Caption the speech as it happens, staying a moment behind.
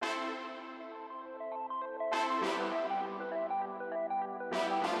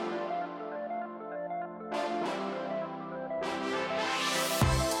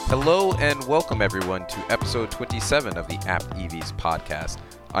Hello and welcome everyone to episode 27 of the Apt EVs podcast.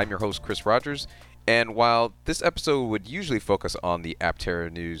 I'm your host Chris Rogers, and while this episode would usually focus on the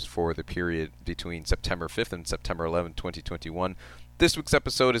Aptera news for the period between September 5th and September 11th, 2021, this week's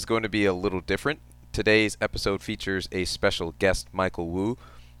episode is going to be a little different. Today's episode features a special guest, Michael Wu,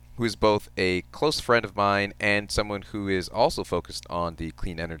 who is both a close friend of mine and someone who is also focused on the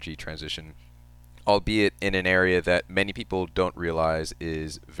clean energy transition, albeit in an area that many people don't realize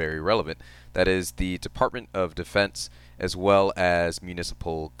is very relevant. That is the Department of Defense as well as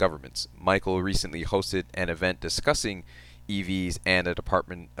municipal governments. Michael recently hosted an event discussing EVs and the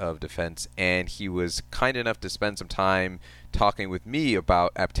Department of Defense, and he was kind enough to spend some time talking with me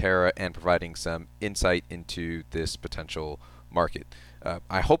about Aptera and providing some insight into this potential market.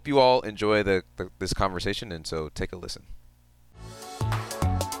 I hope you all enjoy this conversation, and so take a listen.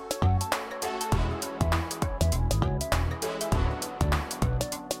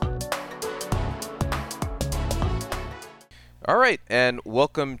 All right, and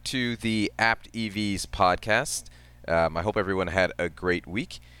welcome to the Apt EVs podcast. I hope everyone had a great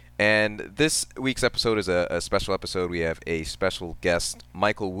week. And this week's episode is a special episode. We have a special guest,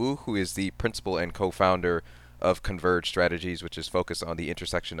 Michael Wu, who is the principal and co-founder of Converge Strategies, which is focused on the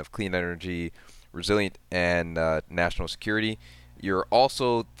intersection of clean energy, resilient, and national security. You're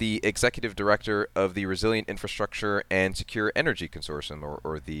also the executive director of the Resilient Infrastructure and Secure Energy Consortium,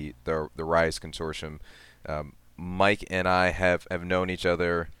 or the RISE Consortium. Mike and I have known each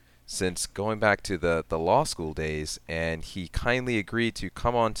other since going back to the law school days, and he kindly agreed to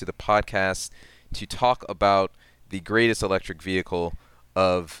come on to the podcast to talk about the greatest electric vehicle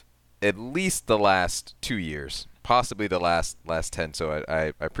of at least the last 2 years, possibly the last 10. So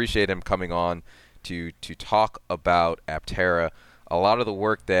I appreciate him coming on to talk about Aptera. A lot of the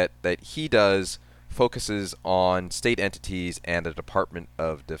work that he does focuses on state entities and the Department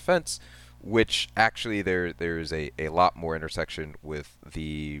of Defense, which actually there's a lot more intersection with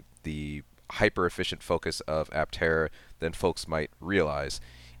the hyper efficient focus of Aptera than folks might realize.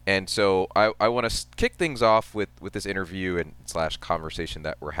 And so I want to kick things off with this interview and / conversation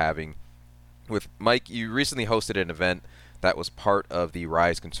that we're having with Mike. You recently hosted an event that was part of the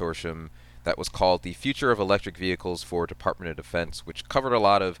RISE consortium that was called the Future of Electric Vehicles for Department of Defense, which covered a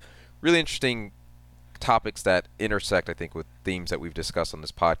lot of really interesting topics that intersect, I think, with themes that we've discussed on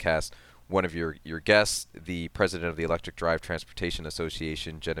this podcast. One of your guests, the president of the Electric Drive Transportation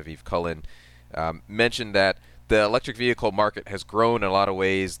Association, Genevieve Cullen, mentioned that the electric vehicle market has grown in a lot of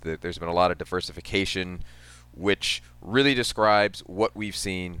ways, that there's been a lot of diversification, which really describes what we've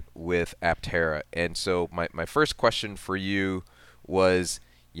seen with Aptera. And so my first question for you was,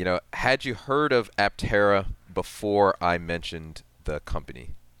 had you heard of Aptera before I mentioned the company?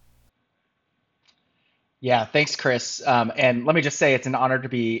 Yeah, thanks, Chris. And let me just say it's an honor to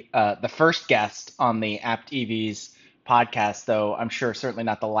be the first guest on the Apt EVs podcast, though I'm sure certainly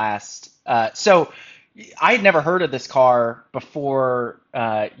not the last. So I had never heard of this car before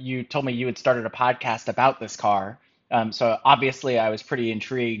you told me you had started a podcast about this car. So obviously I was pretty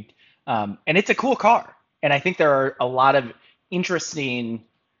intrigued. And it's a cool car. And I think there are a lot of interesting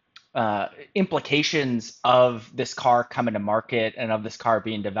implications of this car coming to market and of this car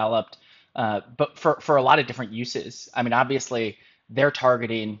being developed. But for a lot of different uses. I mean, obviously they're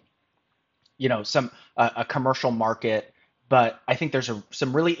targeting, a commercial market, but I think there's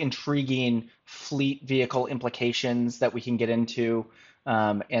some really intriguing fleet vehicle implications that we can get into,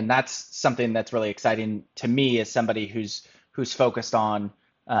 and that's something that's really exciting to me as somebody who's focused on,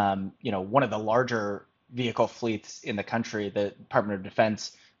 one of the larger vehicle fleets in the country. The Department of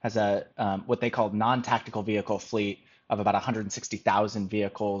Defense has a what they call non-tactical vehicle fleet of about 160,000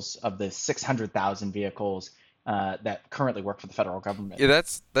 vehicles of the 600,000 vehicles that currently work for the federal government. Yeah,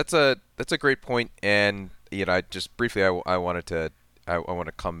 that's a great point. And I just briefly I want to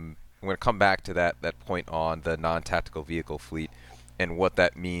come back to that point on the non-tactical vehicle fleet and what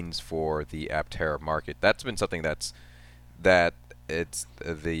that means for the Aptera market. That's been something that it's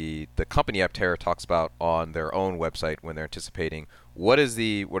the company Aptera talks about on their own website when they're anticipating what is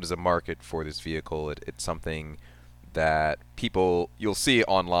the market for this vehicle. It's something that you'll see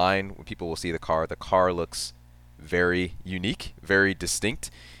online when people will see the car. The car looks very unique, very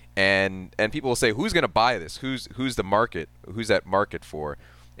distinct, and people will say, who's going to buy this? Who's the market? Who's that market for?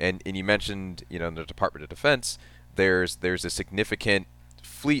 And you mentioned, in the Department of Defense, there's a significant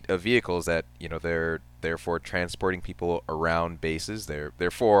fleet of vehicles that they're for transporting people around bases. They're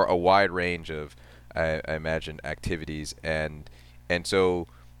for a wide range of I imagine activities, and so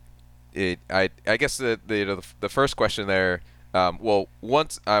I guess the first question there. Well,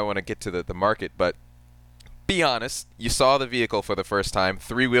 once I want to get to the market, but be honest. You saw the vehicle for the first time,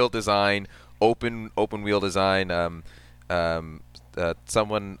 three-wheel design, open wheel design. Um,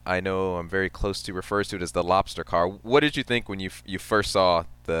 Someone I know I'm very close to refers to it as the lobster car. What did you think when you first saw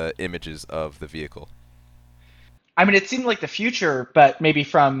the images of the vehicle? I mean, it seemed like the future, but maybe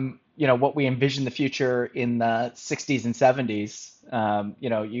from, what we envisioned the future in the 60s and 70s.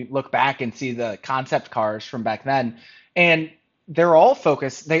 You look back and see the concept cars from back then, and they're all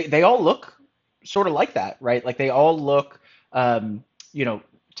focused. They all look sort of like that, right? Like they all look, um, you know,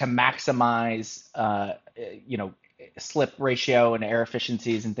 to maximize, slip ratio and air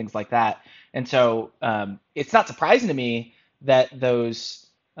efficiencies and things like that. And so it's not surprising to me that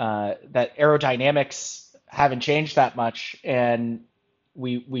that aerodynamics haven't changed that much, and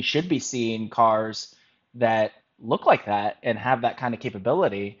we should be seeing cars that look like that and have that kind of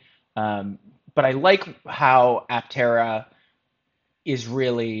capability. Um, but I like how Aptera is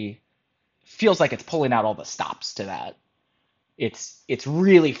really feels like it's pulling out all the stops to that. It's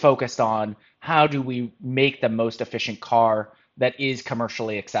really focused on how do we make the most efficient car that is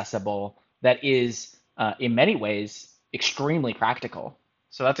commercially accessible, that is in many ways extremely practical.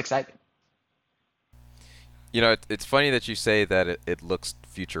 So that's exciting. It's funny that you say that it looks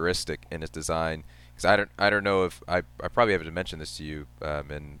futuristic in its design. Because I don't know if I probably haven't mentioned this to you,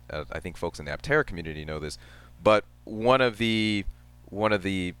 and I think folks in the Aptera community know this, but one of the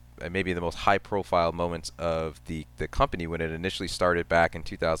maybe the most high-profile moments of the company when it initially started back in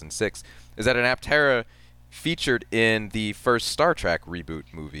 2006 is that an Aptera featured in the first Star Trek reboot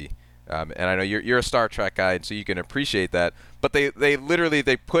movie. And I know you're a Star Trek guy, so you can appreciate that. But they literally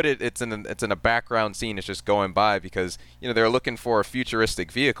they put it it's in a background scene. It's just going by because they're looking for a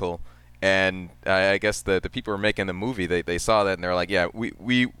futuristic vehicle, and I guess the people who are making the movie they saw that and they're like, yeah,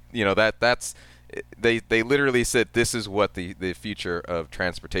 we that's they literally said this is what the future of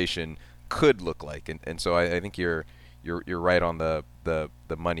transportation could look like, and so I think you're right on the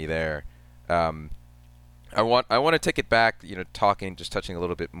money there. Um, I want to take it back, touching a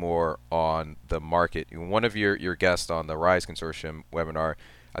little bit more on the market. One of your guests on the Rise Consortium webinar,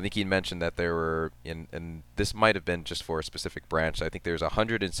 I think he mentioned that there were and this might have been just for a specific branch. I think there's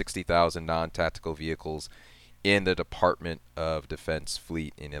 160,000 non-tactical vehicles in the Department of Defense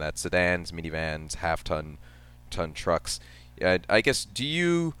fleet, and that's sedans, minivans, half-ton trucks. I guess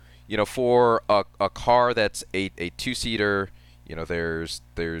for a car that's a two-seater,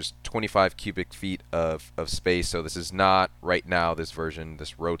 there's 25 cubic feet of space. So this is not right now this version,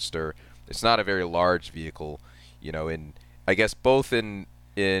 this Roadster. It's not a very large vehicle, and I guess both in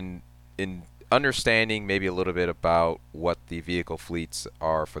understanding maybe a little bit about what the vehicle fleets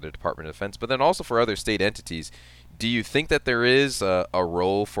are for the Department of Defense, but then also for other state entities. Do you think that there is a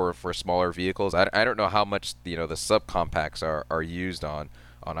role for smaller vehicles? I don't know how much the subcompacts are used on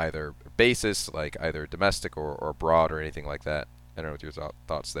either basis, like either domestic or abroad or anything like that. I don't know what your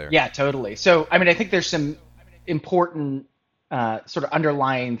thoughts there. Yeah, totally. So, I mean, I think there's some important sort of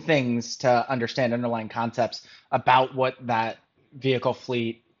underlying things to understand, underlying concepts about what that vehicle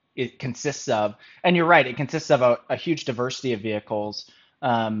fleet it consists of. And you're right, it consists of a huge diversity of vehicles,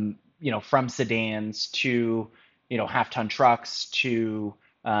 from sedans to, half-ton trucks to,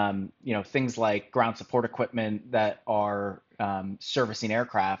 things like ground support equipment that are servicing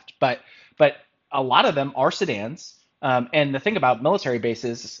aircraft. But a lot of them are sedans. And the thing about military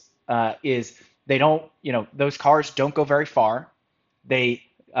bases is they don't, those cars don't go very far. They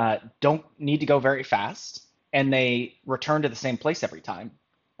don't need to go very fast, and they return to the same place every time,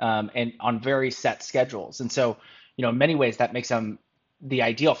 and on very set schedules. And so, in many ways, that makes them the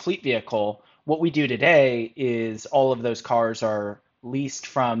ideal fleet vehicle. What we do today is all of those cars are leased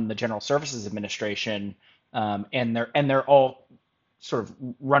from the General Services Administration, and they're all sort of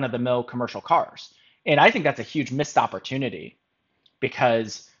run-of-the-mill commercial cars. And I think that's a huge missed opportunity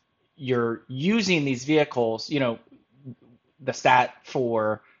because you're using these vehicles, the stat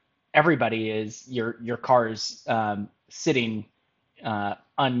for everybody is your car's sitting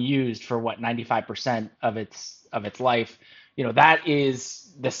unused for what 95% of its life. That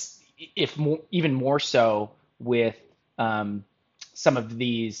is this, if more, even more so with some of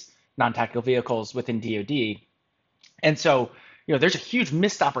these non-tactical vehicles within DoD. And so, there's a huge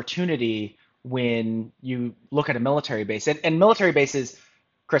missed opportunity when you look at a military base. And military bases,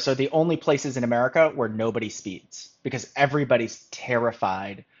 Chris, are the only places in America where nobody speeds because everybody's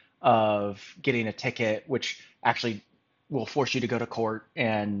terrified of getting a ticket, which actually will force you to go to court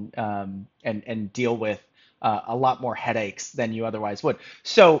and deal with a lot more headaches than you otherwise would.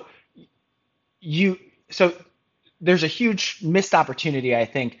 You so there's a huge missed opportunity, I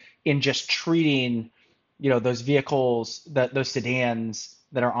think, in just treating those vehicles, those sedans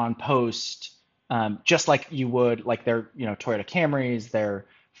that are on post, just like you would like their Toyota Camrys, their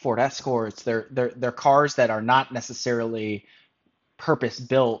Ford Escorts, their cars that are not necessarily purpose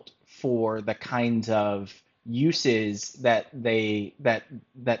built for the kinds of uses that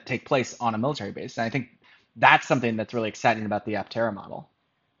take place on a military base. And I think that's something that's really exciting about the Aptera model.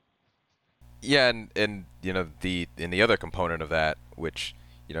 Yeah, and the other component of that, which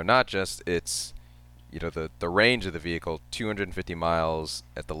not just it's the range of the vehicle, 250 miles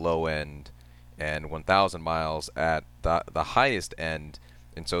at the low end, and 1,000 miles at the highest end,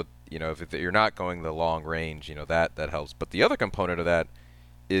 and so if you're not going the long range, that helps. But the other component of that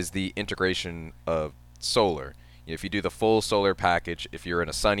is the integration of solar. If you do the full solar package, if you're in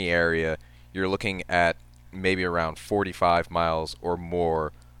a sunny area, you're looking at maybe around 45 miles or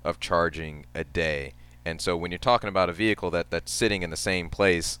more of charging a day. And so when you're talking about a vehicle that's sitting in the same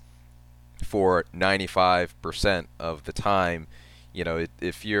place for 95% of the time,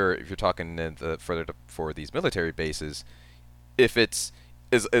 if you're talking for these military bases, if it's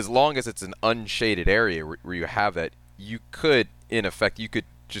as long as it's an unshaded area where you have that, you could in effect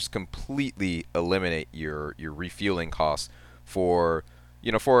just completely eliminate your refueling costs for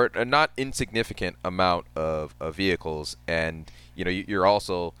for a not insignificant amount of vehicles. And you're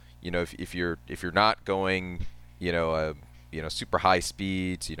also if you're not going super high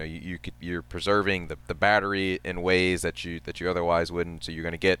speeds, you're preserving the battery in ways that you otherwise wouldn't, so you're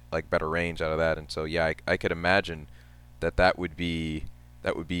going to get like better range out of that. And so yeah, I could imagine that would be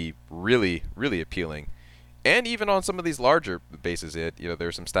really really appealing. And even on some of these larger bases,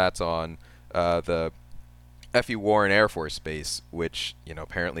 there's some stats on the F.E. Warren Air Force Base, which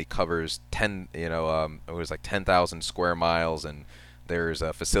apparently covers it was like 10,000 square miles, and there's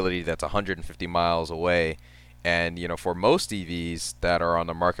a facility that's 150 miles away. And for most EVs that are on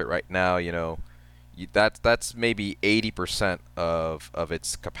the market right now, that's maybe 80% of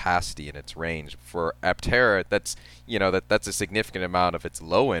its capacity and its range. For Aptera, that's a significant amount of its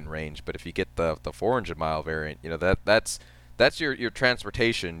low end range. But if you get the 400-mile variant, that's your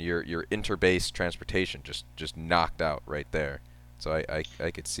transportation, your interbase transportation just knocked out right there. So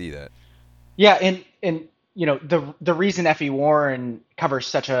I could see that. Yeah, and the reason F.E. Warren covers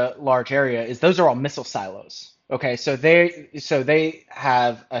such a large area is those are all missile silos. Okay, so they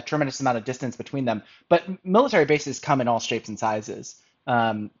have a tremendous amount of distance between them, but military bases come in all shapes and sizes.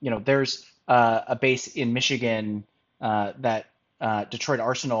 There's a base in Michigan, that Detroit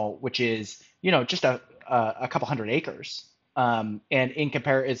Arsenal, which is just a couple hundred acres, and in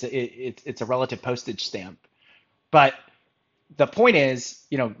compare it's a relative postage stamp. But the point is,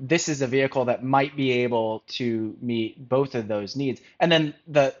 this is a vehicle that might be able to meet both of those needs. And then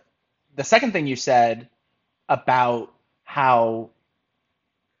the second thing you said about how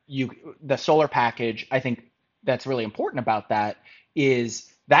the solar package, I think that's really important about that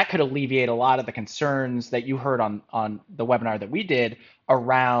is that could alleviate a lot of the concerns that you heard on the webinar that we did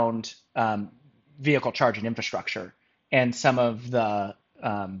around vehicle charging infrastructure and some of the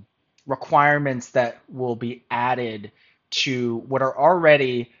requirements that will be added to what are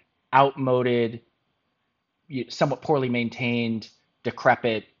already outmoded, somewhat poorly maintained,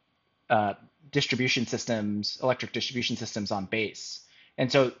 decrepit electric distribution systems on base.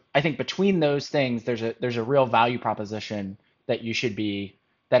 And so I think between those things, there's a real value proposition that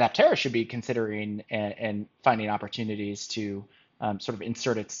that Aptera should be considering and finding opportunities to sort of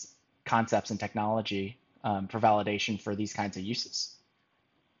insert its concepts and technology for validation for these kinds of uses.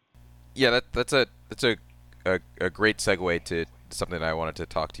 Yeah, that's a great segue to something that I wanted to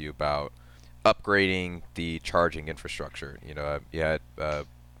talk to you about: upgrading the charging infrastructure.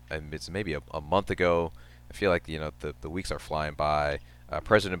 And it's maybe a month ago. I feel like the weeks are flying by.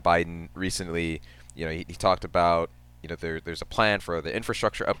 President Biden recently, he talked about there's a plan for the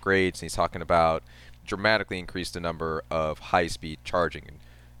infrastructure upgrades, and he's talking about dramatically increase the number of high-speed charging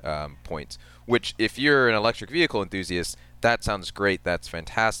points. Which, if you're an electric vehicle enthusiast, that sounds great. That's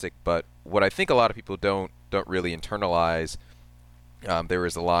fantastic. But what I think a lot of people don't really internalize, there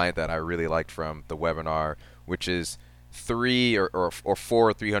was a line that I really liked from the webinar, which is three or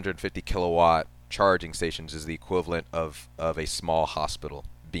four 350 kilowatt charging stations is the equivalent of a small hospital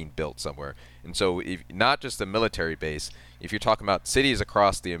being built somewhere. And so not just a military base, if you're talking about cities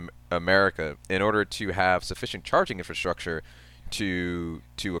across America, in order to have sufficient charging infrastructure to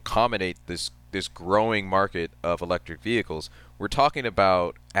accommodate this growing market of electric vehicles, we're talking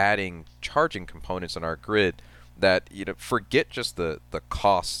about adding charging components on our grid that forget just the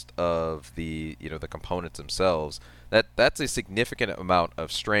cost of the the components themselves. That's a significant amount of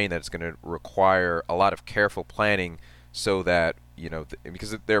strain that's going to require a lot of careful planning, so that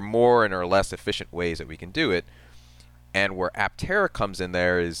because there are more and or less efficient ways that we can do it. And where Aptera comes in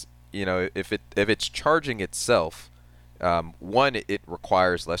there is if it's charging itself, one, it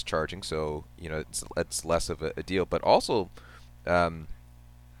requires less charging, so it's less of a deal. But also, um,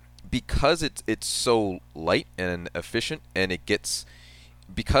 because it's so light and efficient, and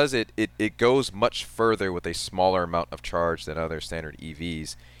because it goes much further with a smaller amount of charge than other standard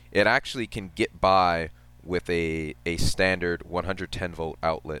EVs, it actually can get by with a standard 110 volt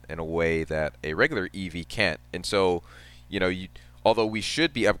outlet in a way that a regular EV can't. And so, although we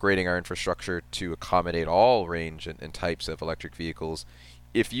should be upgrading our infrastructure to accommodate all range and types of electric vehicles,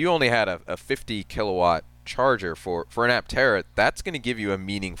 if you only had a 50 kilowatt charger for an Aptera, that's going to give you a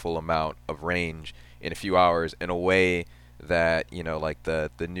meaningful amount of range in a few hours in a way that like the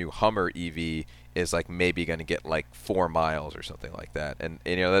new Hummer EV is like maybe going to get like 4 miles or something like that. And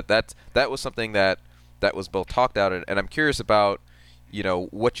that was something that was both talked out, and I'm curious about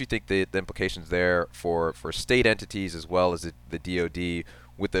what you think the implications there for state entities as well as the DoD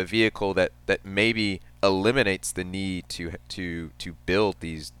with a vehicle that maybe eliminates the need to build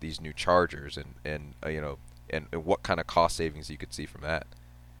these new chargers, and what kind of cost savings you could see from that.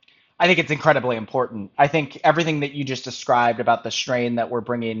 I think it's incredibly important. I think everything that you just described about the strain that we're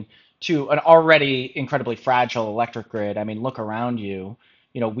bringing to an already incredibly fragile electric grid. I mean, look around you.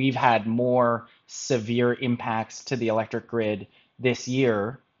 We've had more severe impacts to the electric grid this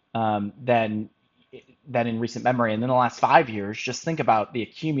year than in recent memory. And in the last 5 years, just think about the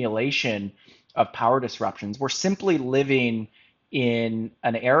accumulation of power disruptions. We're simply living in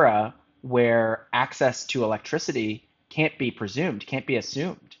an era where access to electricity can't be presumed, can't be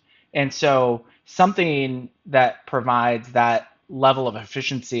assumed. And so something that provides that level of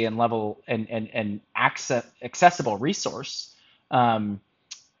efficiency and level and accessible resource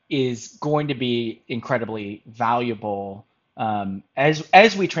is going to be incredibly valuable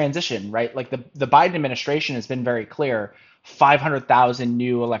as we transition, right? Like the Biden administration has been very clear: 500,000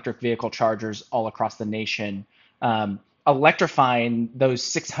 new electric vehicle chargers all across the nation, electrifying those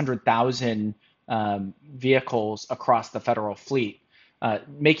 600,000 vehicles across the federal fleet,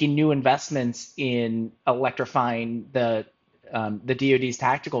 making new investments in electrifying the DoD's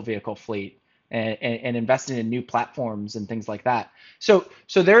tactical vehicle fleet, and investing in new platforms and things like that. So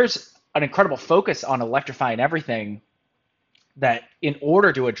there's an incredible focus on electrifying everything that in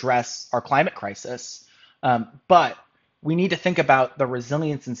order to address our climate crisis, but we need to think about the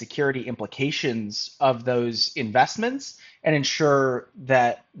resilience and security implications of those investments and ensure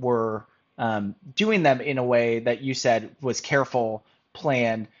that we're doing them in a way that you said was careful,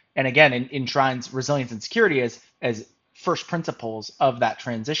 planned, and again, enshrines resilience and security as first principles of that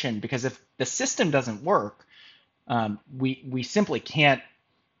transition. Because if the system doesn't work, we simply can't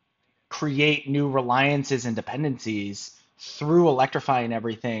create new reliances and dependencies through electrifying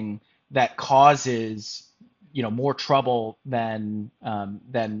everything that causes more trouble than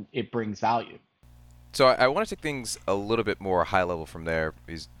it brings value. So I want to take things a little bit more high level from there,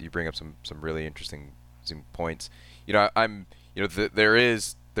 because you bring up some really interesting points. I'm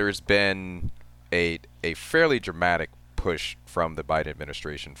there's been a fairly dramatic push from the Biden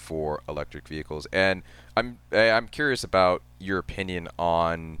administration for electric vehicles, and I'm curious about your opinion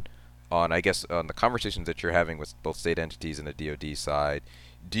on I guess on the conversations that you're having with both state entities and the DoD side.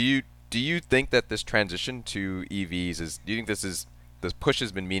 Do you think that this transition to EVs do you think this push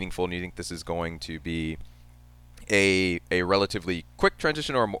has been meaningful, and do you think this is going to be a relatively quick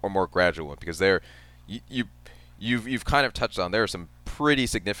transition or a more gradual one? Because you've kind of touched on, there are some pretty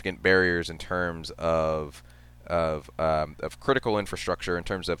significant barriers in terms of critical infrastructure, in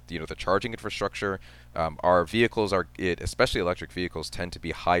terms of the charging infrastructure. Our vehicles especially electric vehicles, tend to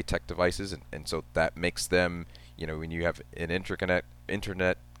be high tech devices, and so that makes them, when you have an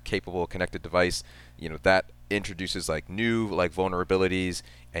internet capable connected device, that introduces like new vulnerabilities,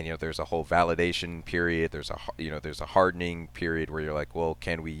 and there's a whole validation period. There's a hardening period where you're like, well,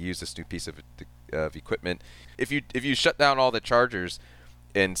 can we use this new piece of equipment? If you shut down all the chargers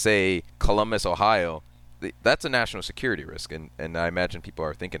in, say, Columbus, Ohio, that's a national security risk, and I imagine people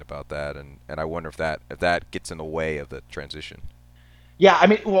are thinking about that, and I wonder if that gets in the way of the transition. Yeah, I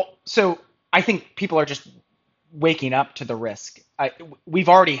mean, well, so I think people are just waking up to the risk. We've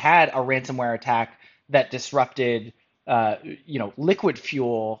already had a ransomware attack that disrupted, liquid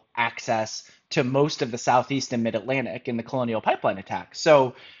fuel access to most of the Southeast and Mid-Atlantic in the Colonial Pipeline attack.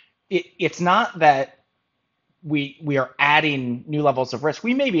 So it's not that we are adding new levels of risk.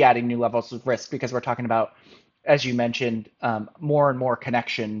 We may be adding new levels of risk because we're talking about, as you mentioned, more and more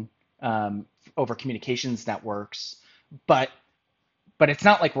connection over communications networks, but it's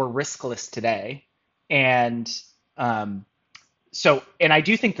not like we're riskless today. And and I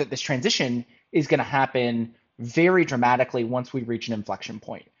do think that this transition is going to happen very dramatically once we reach an inflection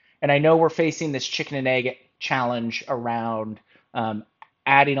point. And I know we're facing this chicken and egg challenge around um,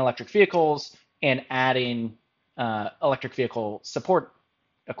 adding electric vehicles and adding electric vehicle support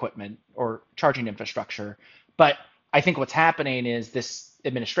equipment or charging infrastructure. But I think what's happening is this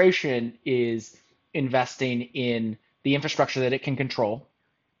administration is investing in the infrastructure that it can control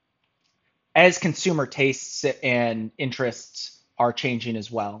as consumer tastes and interests are changing as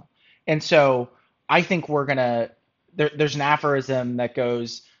well. And so I think there's an aphorism that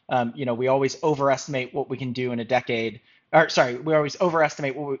goes, we always overestimate what we can do in a decade, or sorry, we always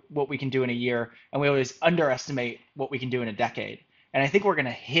overestimate what we can do in a year, and we always underestimate what we can do in a decade. And I think we're going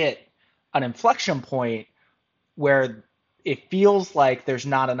to hit an inflection point where it feels like there's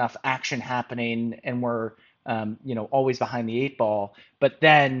not enough action happening and we're always behind the eight ball. But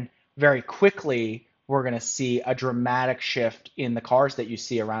then very quickly, we're going to see a dramatic shift in the cars that you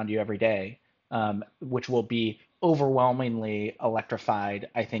see around you every day, which will be overwhelmingly electrified,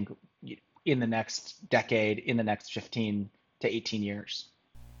 I think, in the next decade, in the next 15 to 18 years.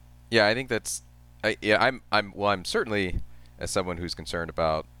 Yeah, I think that's. I'm certainly, as someone who's concerned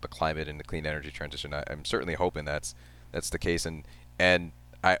about the climate and the clean energy transition, I'm certainly hoping that's the case, and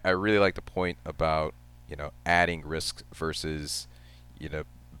I really like the point about adding risk versus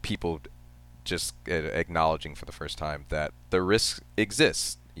people just acknowledging for the first time that the risk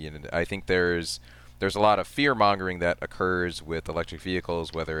exists. I think there's a lot of fear mongering that occurs with electric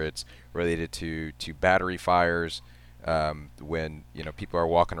vehicles, whether it's related to battery fires, when people are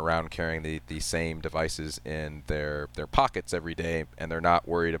walking around carrying the same devices in their pockets every day, and they're not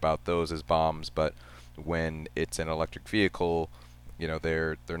worried about those as bombs. But when it's an electric vehicle,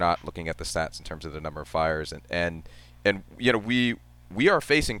 they're not looking at the stats in terms of the number of fires, and we are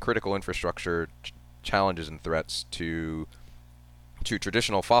facing critical infrastructure challenges and threats to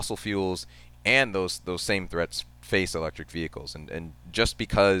traditional fossil fuels, and those same threats face electric vehicles. And just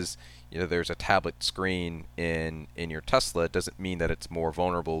because there's a tablet screen in your Tesla doesn't mean that it's more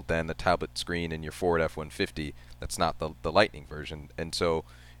vulnerable than the tablet screen in your Ford F-150. That's not the Lightning version. And so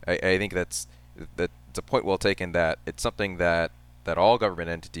I think that's a point well taken, that it's something that all government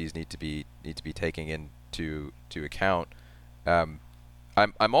entities need to be taking into account.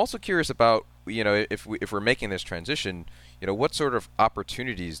 I'm also curious about if we're making this transition, what sort of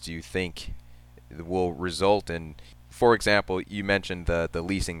opportunities do you think will result in? For example, you mentioned the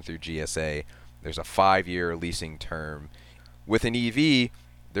leasing through GSA. There's a 5-year leasing term. With an EV,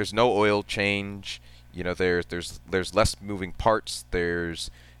 there's no oil change. There's less moving parts. There's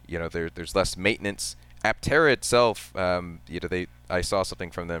less maintenance. Aptera itself, I saw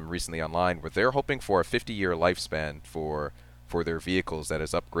something from them recently online where they're hoping for a 50-year lifespan for their vehicles that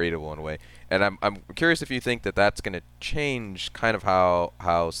is upgradable in a way. And I'm curious if you think that that's going to change kind of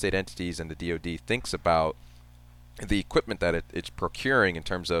how state entities and the DoD thinks about the equipment that it's procuring in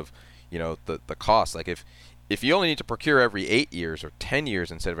terms of the cost. Like if you only need to procure every 8 years or 10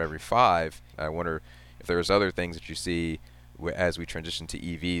 years instead of every 5, I wonder if there's other things that you see as we transition to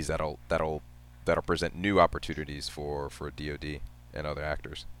EVs that'll present new opportunities for DoD and other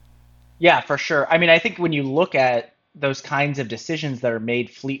actors. Yeah, for sure. I mean, I think when you look at those kinds of decisions that are made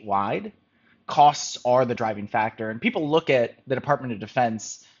fleet wide, costs are the driving factor. And people look at the Department of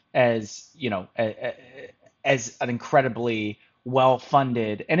Defense as, as an incredibly well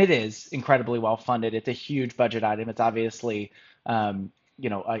funded, and it is incredibly well funded. It's a huge budget item. It's obviously,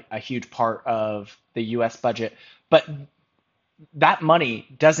 a huge part of the US budget. But that money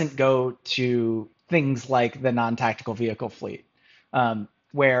doesn't go to things like the non-tactical vehicle fleet,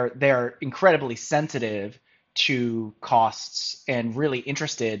 where they're incredibly sensitive to costs and really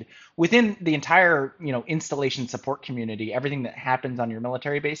interested within the entire, installation support community, everything that happens on your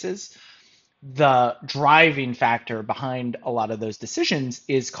military bases. The driving factor behind a lot of those decisions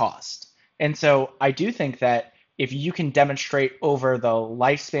is cost. And so I do think that if you can demonstrate over the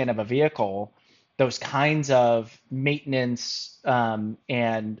lifespan of a vehicle those kinds of maintenance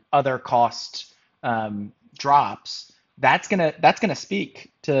and other cost drops, that's gonna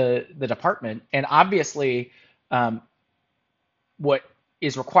speak to the department. And obviously, what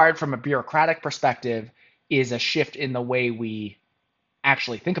is required from a bureaucratic perspective is a shift in the way we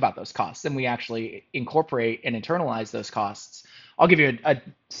actually think about those costs and we actually incorporate and internalize those costs. I'll give you a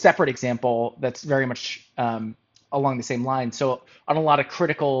separate example that's very much along the same line. So on a lot of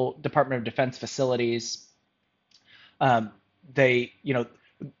critical Department of Defense facilities, they,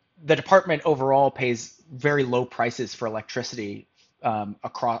 the department overall pays very low prices for electricity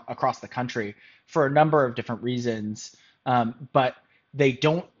across the country for a number of different reasons. But they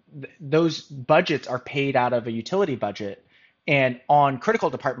don't; those budgets are paid out of a utility budget, and on critical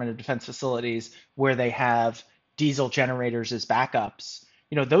Department of Defense facilities where they have diesel generators as backups,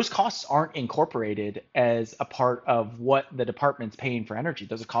 those costs aren't incorporated as a part of what the department's paying for energy.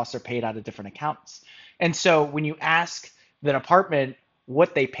 Those costs are paid out of different accounts. And so when you ask the department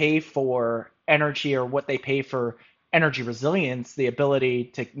what they pay for energy or what they pay for energy resilience, the ability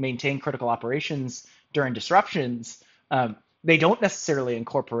to maintain critical operations during disruptions, they don't necessarily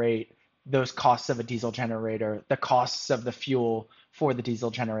incorporate those costs of a diesel generator, the costs of the fuel for the diesel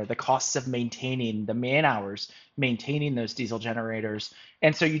generator, the costs of maintaining the man hours, maintaining those diesel generators.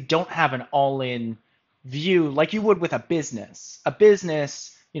 And so you don't have an all-in view like you would with a business. A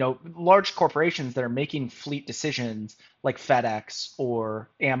business, large corporations that are making fleet decisions like FedEx or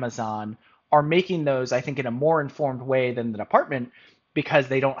Amazon are making those, I think, in a more informed way than the department because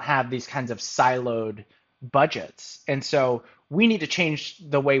they don't have these kinds of siloed budgets. And so we need to change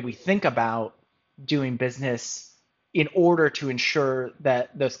the way we think about doing business in order to ensure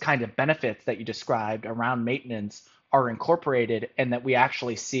that those kind of benefits that you described around maintenance are incorporated and that we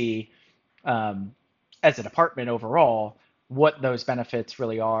actually see as a department overall what those benefits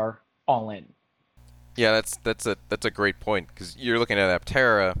really are all in. Yeah, that's a great point because you're looking at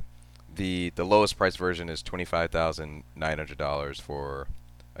Aptera. The lowest price version is $25,900 for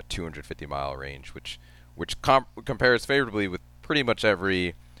a 250-mile range, which compares favorably with pretty much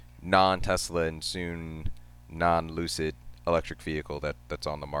every non-Tesla and soon non-Lucid electric vehicle that's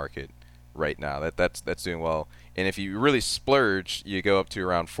on the market right now. That's doing well. And if you really splurge, you go up to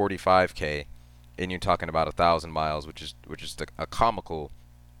around 45K, and you're talking about 1,000 miles, which is a comical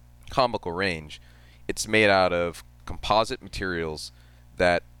range. It's made out of composite materials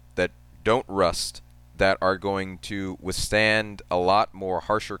that don't rust, that are going to withstand a lot more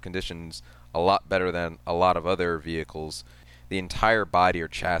harsher conditions a lot better than a lot of other vehicles. The entire body or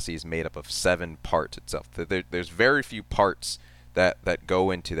chassis is made up of 7 parts itself. There's very few parts that go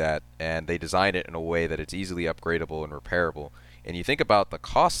into that, and they design it in a way that it's easily upgradable and repairable. And you think about the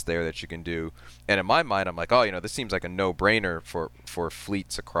costs there that you can do, and in my mind, I'm like, oh, this seems like a no-brainer for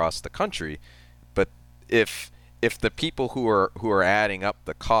fleets across the country. But if the people who are adding up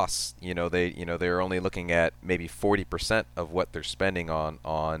the costs, they're only looking at maybe 40% of what they're spending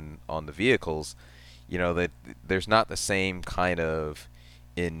on the vehicles, that there's not the same kind of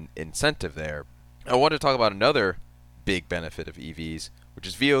incentive there. I want to talk about another big benefit of EVs, which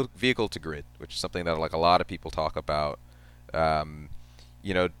is vehicle to grid, which is something that like a lot of people talk about. Um,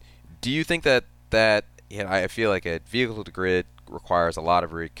 do you think that I feel like a vehicle to grid requires a lot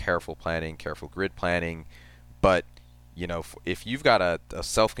of very careful planning, careful grid planning, but if you've got a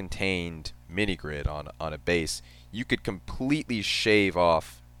self-contained mini grid on a base, you could completely shave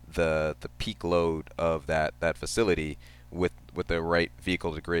off the peak load of that facility with the right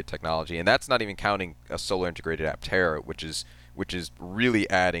vehicle to grid technology, and that's not even counting a solar integrated Aptera, which is really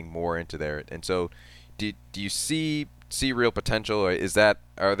adding more into there. And so, do you see real potential, or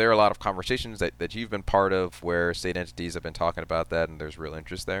are there a lot of conversations that you've been part of where state entities have been talking about that and there's real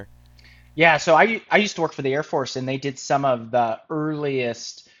interest there? Yeah, so I used to work for the Air Force, and they did some of the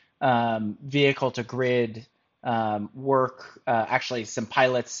earliest vehicle to grid work. Actually, some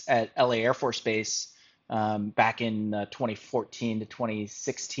pilots at LA Air Force Base back in 2014 to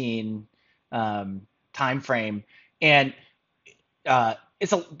 2016 timeframe, and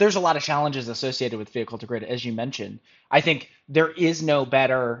there's a lot of challenges associated with vehicle to grid, as you mentioned. I think there is no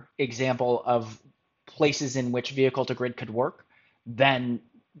better example of places in which vehicle to grid could work than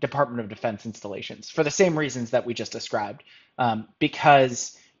Department of Defense installations for the same reasons that we just described,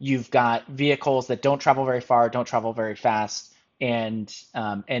 because you've got vehicles that don't travel very far, don't travel very fast, and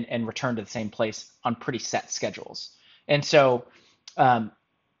return to the same place on pretty set schedules. And so,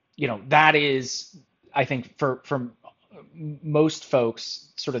 that is, I think, for most folks,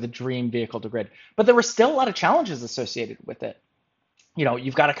 sort of the dream vehicle to grid. But there were still a lot of challenges associated with it.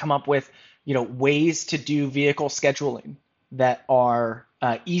 You've got to come up with, ways to do vehicle scheduling that are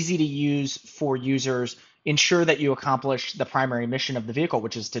easy to use for users, ensure that you accomplish the primary mission of the vehicle,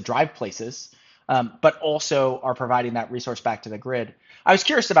 which is to drive places, but also are providing that resource back to the grid. I was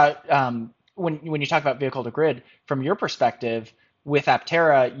curious about when you talk about vehicle to grid, from your perspective with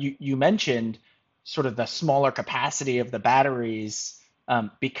Aptera, you mentioned sort of the smaller capacity of the batteries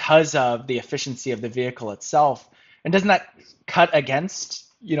because of the efficiency of the vehicle itself. And doesn't that cut against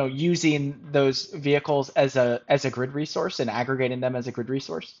using those vehicles as a grid resource and aggregating them as a grid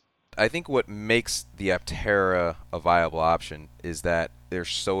resource? I think what makes the Aptera a viable option is that they're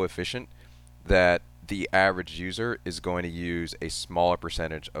so efficient that the average user is going to use a smaller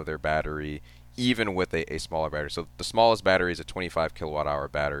percentage of their battery, even with a smaller battery. So the smallest battery is a 25 kilowatt hour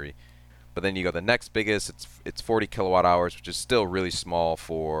battery, but then you go the next biggest, it's 40 kilowatt hours, which is still really small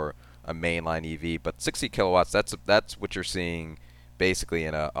for a mainline EV, but 60 kilowatts, that's what you're seeing basically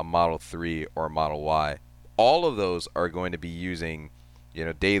in a Model 3 or a Model Y, all of those are going to be using,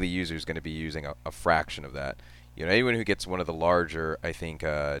 daily users going to be using a fraction of that. Anyone who gets one of the larger, I think,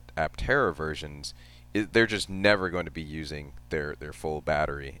 Aptera versions, they're just never going to be using their full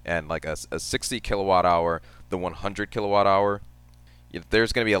battery. And like a 60 kilowatt hour, the 100 kilowatt hour,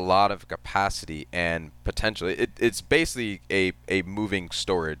 there's going to be a lot of capacity and potential. It's basically a moving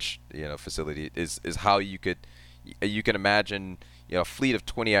storage, facility is how you can imagine, a fleet of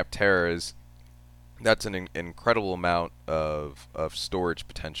 20 Apteras. That's an incredible amount of storage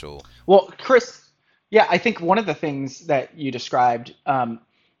potential. Well, Chris, yeah, I think one of the things that you described,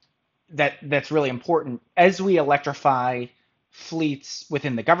 that's really important as we electrify fleets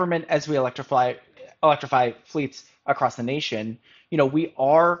within the government, as we electrify fleets across the nation. We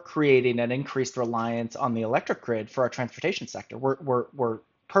are creating an increased reliance on the electric grid for our transportation sector. We're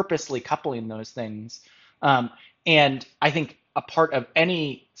purposely coupling those things, and I think a part of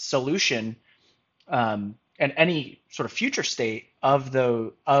any solution, and any sort of future state of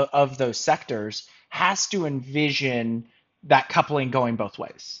those sectors has to envision that coupling going both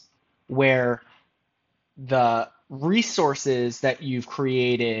ways, where the resources that you've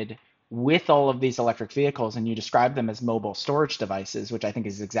created with all of these electric vehicles, and you describe them as mobile storage devices, which I think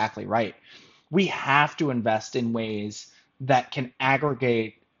is exactly right. We have to invest in ways that can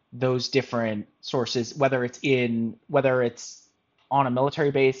aggregate those different sources, whether it's on a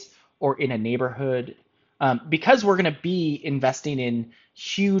military base or in a neighborhood, because we're going to be investing in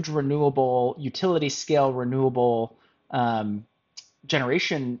huge renewable, utility scale renewable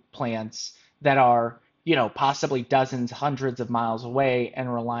generation plants that are, possibly dozens, hundreds of miles away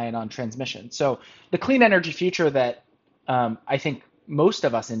and reliant on transmission. So the clean energy future that I think most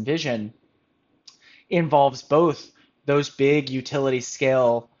of us envision involves both those big utility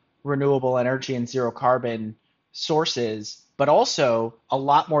scale renewable energy and zero carbon sources, but also a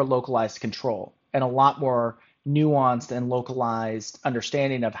lot more localized control and a lot more nuanced and localized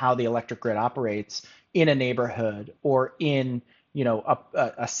understanding of how the electric grid operates in a neighborhood or in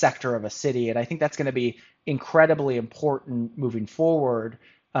a sector of a city. And I think that's going to be incredibly important moving forward.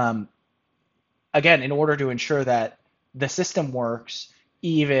 Again, in order to ensure that the system works,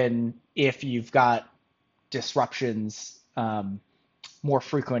 even if you've got disruptions more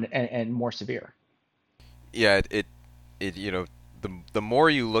frequent and more severe. Yeah, the more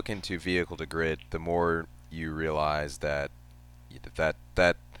you look into vehicle to grid, the more you realize that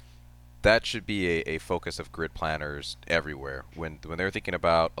should be a focus of grid planners everywhere. When they're thinking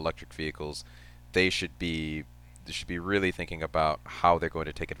about electric vehicles, they should be really thinking about how they're going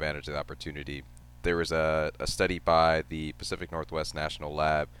to take advantage of the opportunity. There was a study by the Pacific Northwest National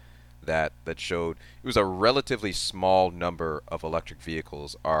Lab that showed it was a relatively small number of electric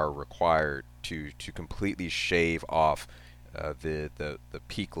vehicles are required to completely shave off the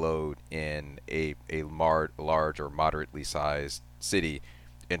peak load in a large or moderately sized city.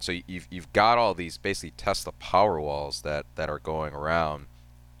 And so you've got all these basically Tesla power walls that are going around.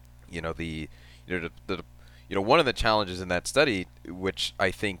 One of the challenges in that study, which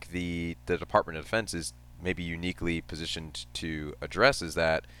I think the Department of Defense is maybe uniquely positioned to address, is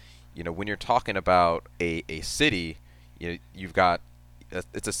that when you're talking about a city, you've got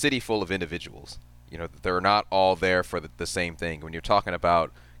it's a city full of individuals. They're not all there for the same thing. When you're talking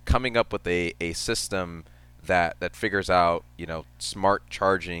about coming up with a system that figures out smart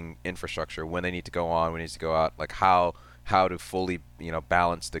charging infrastructure, when they need to go on, when it needs to go out, like how to fully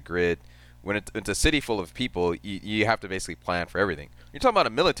balance the grid. When it's a city full of people, you have to basically plan for everything. You're talking about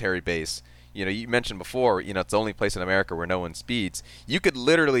a military base. You mentioned before, it's the only place in America where no one speeds. You could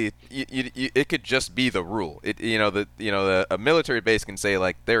literally, it could just be the rule. A military base can say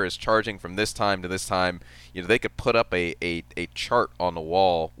like there is charging from this time to this time. They could put up a chart on the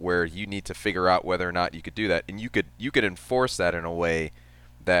wall where you need to figure out whether or not you could do that, and you could enforce that in a way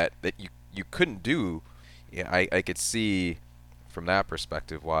that you couldn't do. Yeah, I could see from that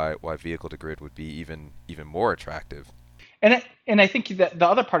perspective why vehicle to grid would be even more attractive. And I think that the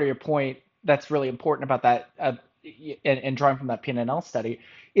other part of your point that's really important about that, and drawing from that PNNL study,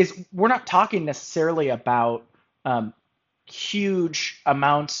 is we're not talking necessarily about huge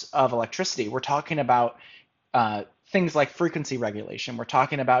amounts of electricity. We're talking about things like frequency regulation. We're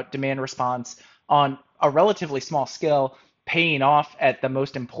talking about demand response on a relatively small scale, paying off at the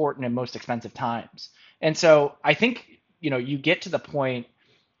most important and most expensive times. And so I think you get to the point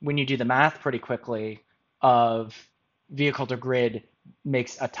when you do the math pretty quickly of vehicle to grid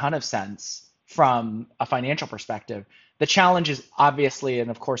makes a ton of sense from a financial perspective. The challenge is obviously,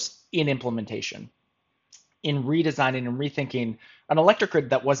 and of course, in implementation, in redesigning and rethinking an electric grid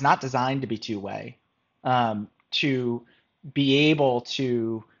that was not designed to be two-way, to be able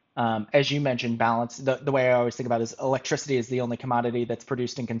to, as you mentioned, balance. The way I always think about it is electricity is the only commodity that's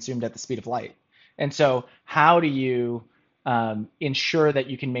produced and consumed at the speed of light. And so, how do you ensure that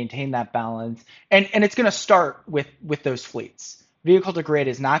you can maintain that balance? And it's going to start with those fleets. Vehicle to grid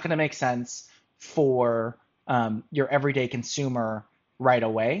is not going to make sense for your everyday consumer right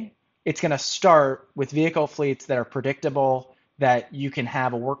away. It's going to start with vehicle fleets that are predictable, that you can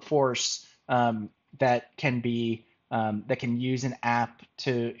have a workforce that can be that can use an app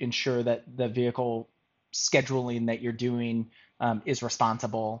to ensure that the vehicle scheduling that you're doing is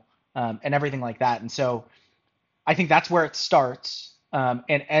responsible, and everything like that. And so I think that's where it starts.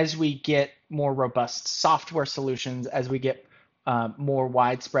 And as we get more robust software solutions, as we get more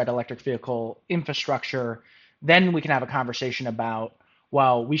widespread electric vehicle infrastructure, then we can have a conversation about,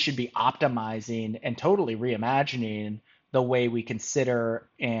 well, we should be optimizing and totally reimagining the way we consider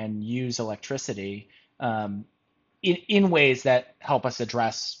and use electricity, in ways that help us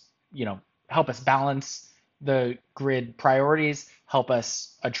address, help us balance the grid priorities, help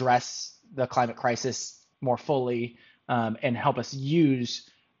us address the climate crisis more fully, and help us use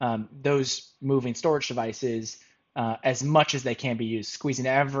those moving storage devices as much as they can be used, squeezing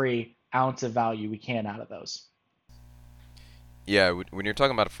every ounce of value we can out of those. Yeah, when you're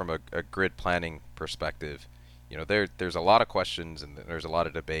talking about it from a grid planning perspective, there's a lot of questions and there's a lot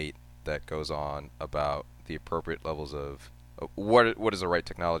of debate that goes on about the appropriate levels of what is the right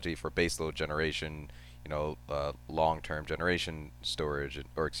technology for baseload generation, long-term generation storage,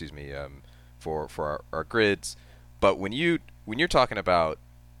 or excuse me, for our grids. But when you're talking about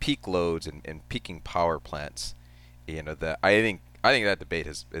peak loads and peaking power plants, that I think that debate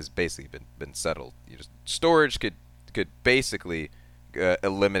has basically been settled. Storage could basically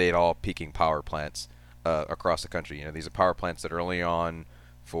eliminate all peaking power plants across the country. These are power plants that are only on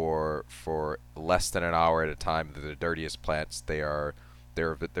for less than an hour at a time. They're the dirtiest plants. There's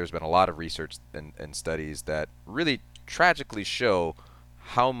been a lot of research and studies that really tragically show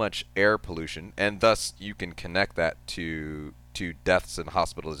how much air pollution, and thus you can connect that to deaths and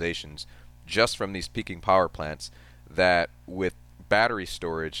hospitalizations just from these peaking power plants, that with battery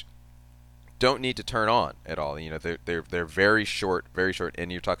storage don't need to turn on at all. They're very short, very short.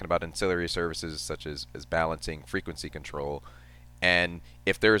 And you're talking about ancillary services such as balancing, frequency control. And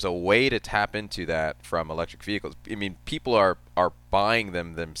if there's a way to tap into that from electric vehicles, I mean, people are buying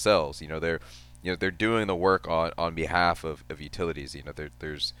them themselves. They're doing the work on behalf of utilities.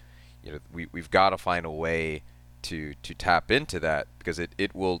 There's we've got to find a way to tap into that, because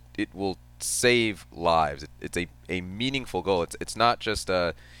it will save lives. It's a meaningful goal. It's not just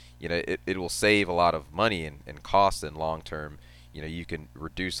it will save a lot of money and cost in long term. You can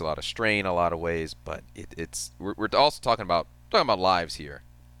reduce a lot of strain a lot of ways, but we're also talking about lives here.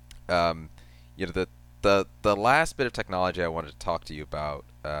 Um, the last bit of technology I wanted to talk to you about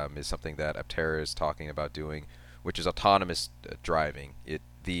is something that Aptera is talking about doing, which is autonomous driving.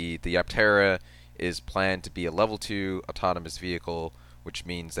 The Aptera is planned to be a level 2 autonomous vehicle, which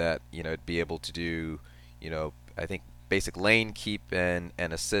means that it'd be able to do, I think, basic lane keep and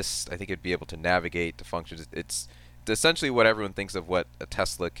assist. I think it'd be able to navigate the functions. It's essentially what everyone thinks of what a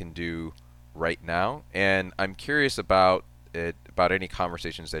Tesla can do right now. And I'm curious about any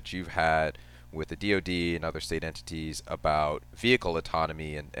conversations that you've had with the DoD and other state entities about vehicle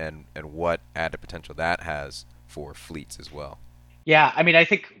autonomy and what added potential that has for fleets as well. Yeah, I mean, I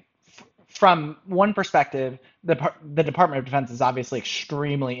think from one perspective, the Department of Defense is obviously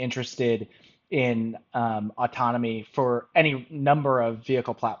extremely interested in autonomy for any number of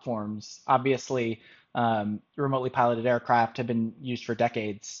vehicle platforms. Obviously, remotely piloted aircraft have been used for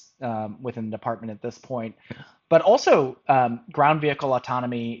decades within the department at this point. But also, ground vehicle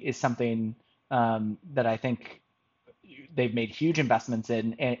autonomy is something that I think they've made huge investments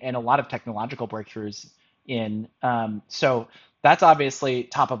in, and a lot of technological breakthroughs in. So that's obviously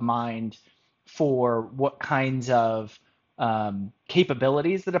top of mind for what kinds of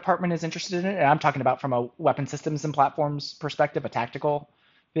capabilities the department is interested in. And I'm talking about from a weapon systems and platforms perspective, a tactical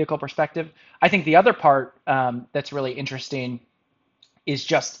vehicle perspective. I think the other part that's really interesting is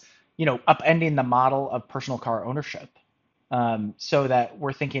just upending the model of personal car ownership, so that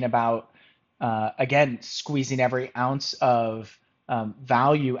we're thinking about again squeezing every ounce of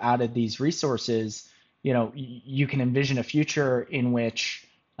value out of these resources. You can envision a future in which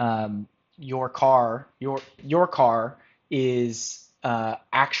your car is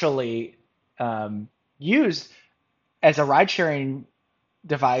actually used as a ride sharing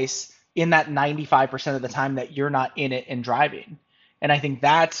device in that 95% of the time that you're not in it and driving. And I think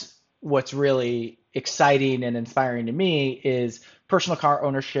that's what's really exciting and inspiring to me is personal car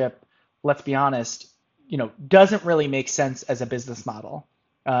ownership. Let's be honest, doesn't really make sense as a business model.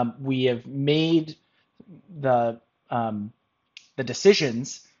 We have made the um, the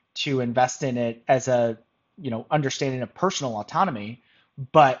decisions to invest in it as a understanding of personal autonomy,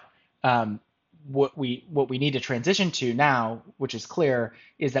 but um, what we need to transition to now, which is clear,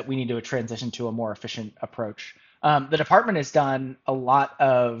 is that we need to transition to a more efficient approach. The department has done a lot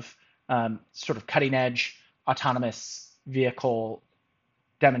of sort of cutting edge autonomous vehicle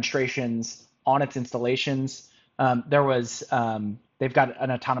demonstrations on its installations. They've got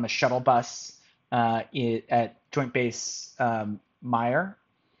an autonomous shuttle bus at Joint Base Meyer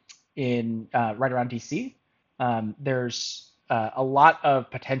in right around DC. There's a lot of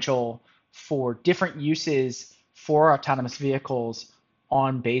potential for different uses for autonomous vehicles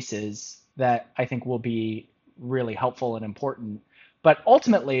on bases that I think will be really helpful and important. But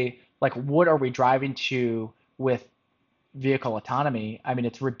ultimately, like, what are we driving to with vehicle autonomy? I mean,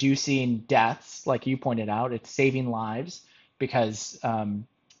 it's reducing deaths, like you pointed out. It's saving lives because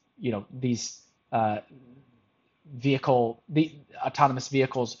these the autonomous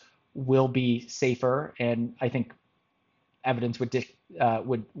vehicles will be safer, and I think evidence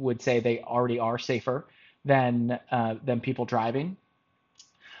would say they already are safer than people driving.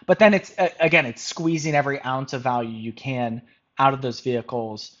 But then it's squeezing every ounce of value you can out of those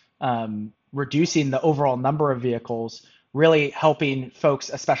vehicles, reducing the overall number of vehicles, really helping folks,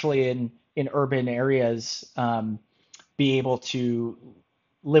 especially in urban areas, be able to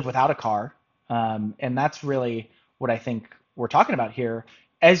live without a car. And that's really what I think we're talking about here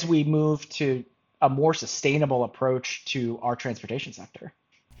as we move to a more sustainable approach to our transportation sector.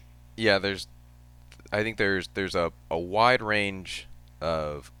 Yeah, I think there's a wide range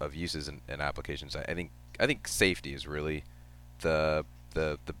of uses and applications. I think safety is really the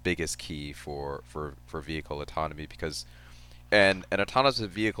biggest key for vehicle autonomy, because an autonomous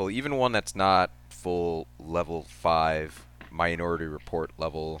vehicle, even one that's not full level 5 minority report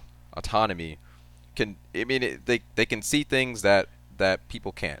level autonomy, can I mean they can see things that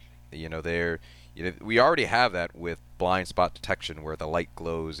people can't. We already have that with blind spot detection, where the light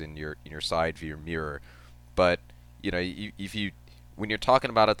glows in your side view mirror. But if you when you're talking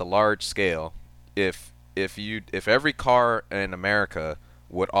about at the large scale, if every car in America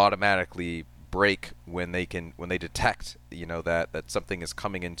would automatically brake when they detect that something is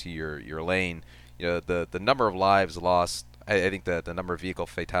coming into your lane, the number of lives lost. I think that the number of vehicle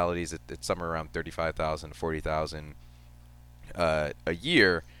fatalities, it's somewhere around 35,000 to 40,000 a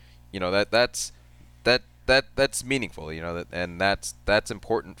year. That's meaningful. And that's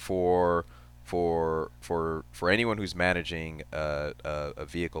important for anyone who's managing a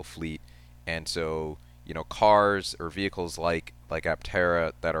vehicle fleet. And so cars or vehicles like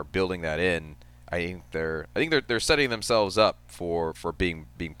Aptera that are building that in, I think they're setting themselves up for being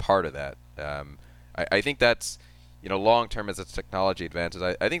part of that. I think that's long term, as its technology advances.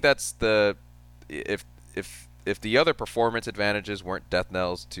 I think that's if if the other performance advantages weren't death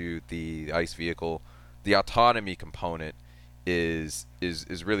knells to the ICE vehicle, the autonomy component is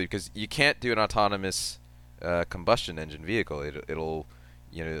really, because you can't do an autonomous combustion engine vehicle. It'll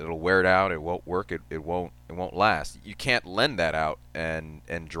wear down. It won't work. It won't last. You can't lend that out and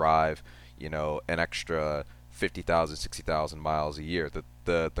drive an extra 50,000, 60,000 miles a year.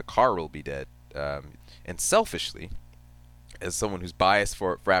 The car will be dead. And selfishly, as someone who's biased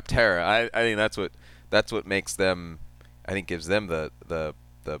for Aptera, I think that's what makes them, I think gives them the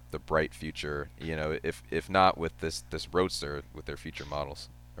bright future. If not with this Roadster, with their future models.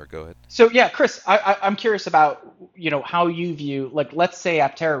 Or go ahead. So yeah, Chris, I'm curious about how you view, like, let's say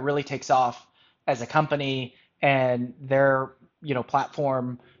Aptera really takes off as a company and their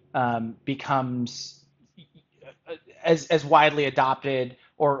platform becomes as widely adopted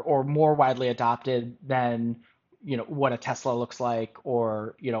or more widely adopted than what a Tesla looks like,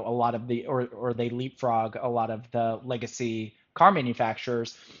 or a lot of or they leapfrog a lot of the legacy car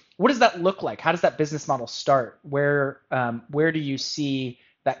manufacturers. What does that look like? How does that business model start? Where do you see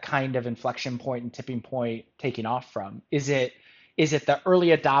that kind of inflection point and tipping point taking off from? Is it the early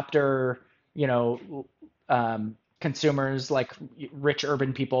adopter, consumers, like rich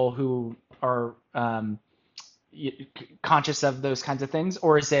urban people who are conscious of those kinds of things,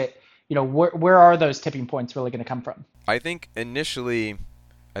 or is it, where are those tipping points really going to come from? I think initially,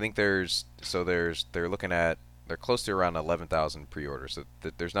 I think they're close to around 11,000 pre-orders. So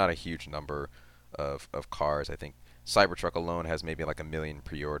there's not a huge number of cars. I think Cybertruck alone has maybe like a million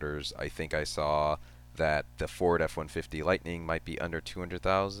pre-orders. I think I saw that the Ford F-150 Lightning might be under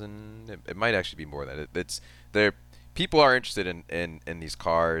 200,000. It might actually be more than that. It's there. People are interested in these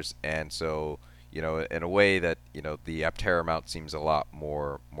cars, and so in a way that the Aptera amount seems a lot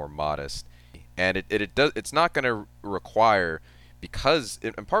more modest. and it's not going to require, because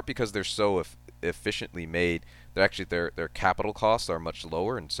in part because they're so efficiently made, they're actually their capital costs are much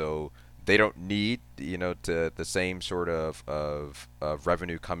lower, and so they don't need, to the same sort of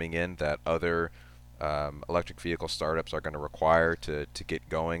revenue coming in that other electric vehicle startups are going to require to get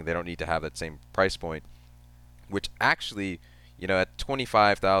going. They don't need to have that same price point, which actually, at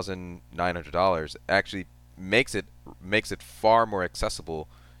 $25,900 actually makes it far more accessible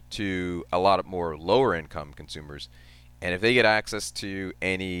to a lot of more lower income consumers. And if they get access to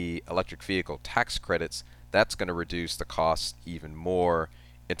any electric vehicle tax credits, that's going to reduce the cost even more.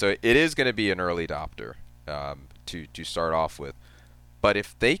 And so it is going to be an early adopter, to start off with. But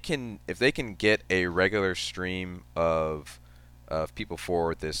if they can get a regular stream of people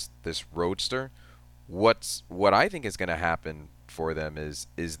for this roadster, what I think is going to happen for them is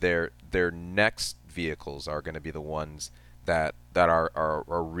their next vehicles are going to be the ones that are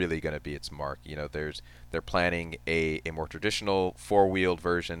really going to be its mark. They're planning a more traditional four-wheeled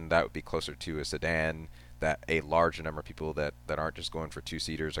version that would be closer to a sedan, that a larger number of people that aren't just going for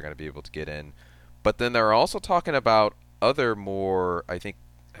two-seaters are going to be able to get in. But then they're also talking about other more, I think,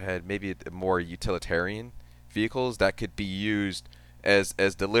 had maybe more utilitarian vehicles that could be used as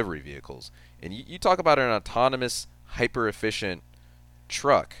delivery vehicles. And you talk about an autonomous, hyper efficient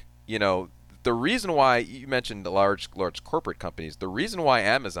truck. The reason why you mentioned the large corporate companies, the reason why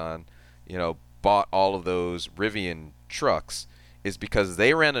Amazon, bought all of those Rivian trucks is because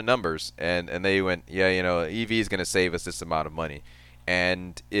they ran the numbers, and they went, yeah, EV is going to save us this amount of money.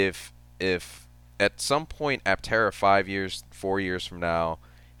 And if at some point Aptera 5 years, 4 years from now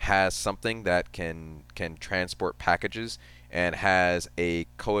has something that can transport packages and has a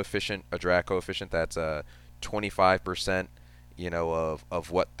drag coefficient that's 25%,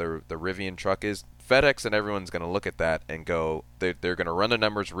 of what the Rivian truck is, FedEx and everyone's going to look at that and go, they're going to run the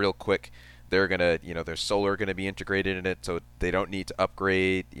numbers real quick. They're going to, there's solar going to be integrated in it, so they don't need to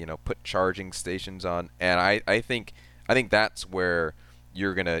upgrade, put charging stations on. And I think that's where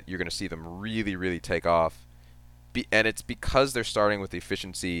you're gonna see them really, really take off. And it's because they're starting with the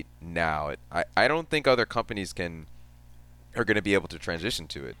efficiency now. I don't think other companies are going to be able to transition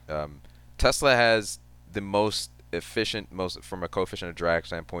to it. Tesla has the most efficient, most from a coefficient of drag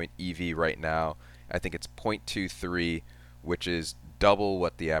standpoint, EV right now. I think it's 0.23, which is double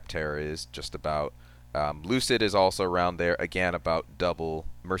what the Aptera is, just about. Lucid is also around there, again about double.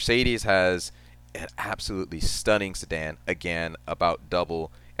 Mercedes has an absolutely stunning sedan, again about double.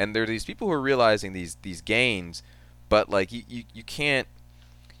 And there are these people who are realizing these gains, but like you can't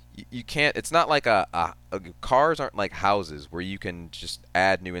it's not like cars aren't like houses where you can just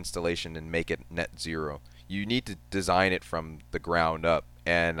add new installation and make it net zero. You need to design it from the ground up,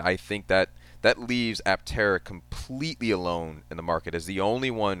 and I think that leaves Aptera completely alone in the market as the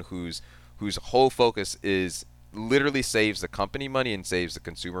only one whose whole focus is literally saves the company money and saves the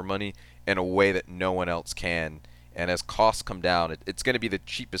consumer money in a way that no one else can. And as costs come down, it's going to be the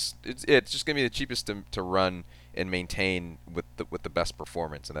cheapest. It's just going to be the cheapest to run and maintain with the best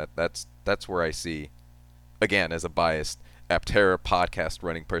performance, and that's where I see, again, as a biased Aptera podcast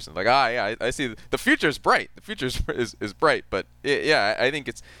running person, like yeah, I see the future is bright. The future is bright, but yeah, I think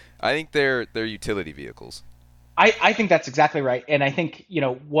they're utility vehicles. I think that's exactly right. And I think,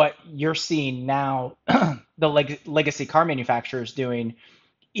 what you're seeing now, the legacy car manufacturers doing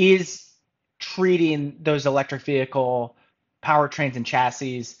is treating those electric vehicle powertrains and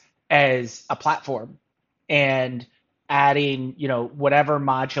chassis as a platform and adding, whatever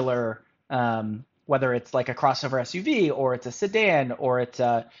modular, whether it's like a crossover SUV or it's a sedan or it's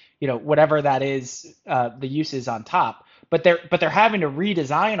whatever that is, the uses on top. But they're having to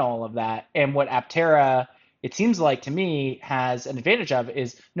redesign all of that. And what Aptera, it seems like to me, has an advantage of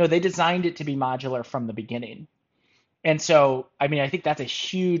is no, they designed it to be modular from the beginning. And so, I mean, I think that's a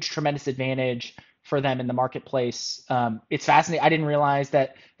huge, tremendous advantage for them in the marketplace. It's fascinating. I didn't realize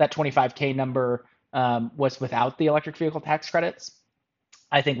that 25K number was without the electric vehicle tax credits.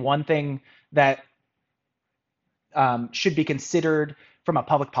 I think one thing that should be considered from a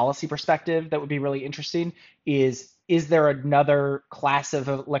public policy perspective that would be really interesting is there another class of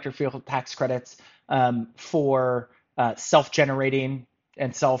electric vehicle tax credits for self-generating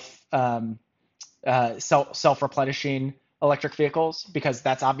and self-replenishing electric vehicles, because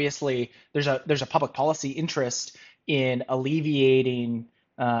that's obviously there's a public policy interest in alleviating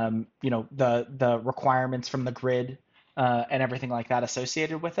the requirements from the grid and everything like that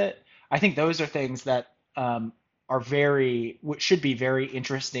associated with it. I think those are things that should be very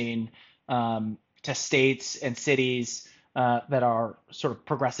interesting to states and cities that are sort of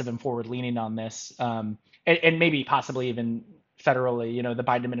progressive and forward leaning on this, and maybe possibly even federally. The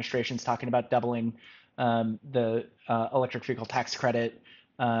Biden administration's talking about doubling the electric vehicle tax credit.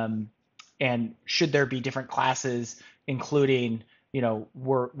 Um, and should there be different classes, including,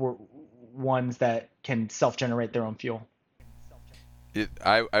 we're ones that can self-generate their own fuel?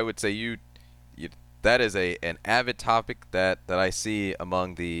 I would say you that is an avid topic that I see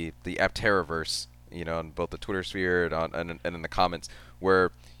among the Apteraverse, on both the Twitter sphere and in the comments,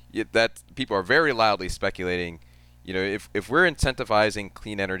 where that people are very loudly speculating, if we're incentivizing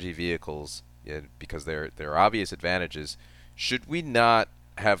clean energy vehicles, because there are obvious advantages, should we not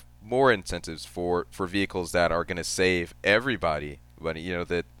have more incentives for vehicles that are going to save everybody money?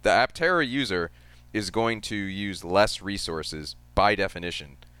 The Aptera user is going to use less resources by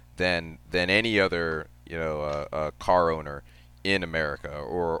definition than any other car owner in America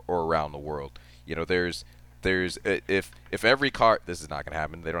or around the world. If every car, this is not going to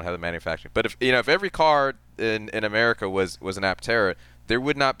happen. They don't have the manufacturing, but if every car in America was an Aptera, there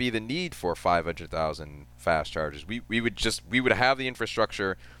would not be the need for 500,000 fast chargers. We would have the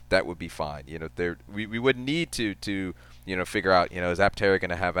infrastructure that would be fine. We wouldn't need to figure out, is Aptera going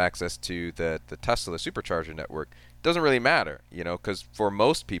to have access to the Tesla supercharger network? It doesn't really matter, because for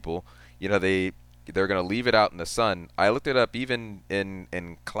most people, they're going to leave it out in the sun. I looked it up. Even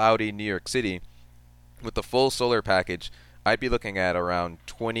in cloudy New York City, with the full solar package, I'd be looking at around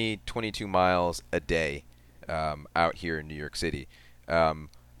 22 miles a day out here in New York City. Um,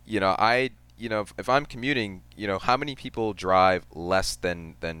 if I'm commuting, how many people drive less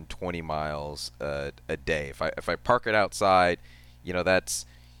than 20 miles a day? If I park it outside, that's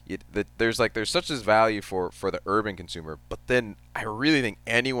there's such as value for the urban consumer, but then I really think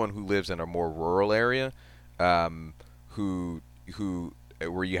anyone who lives in a more rural area, um, who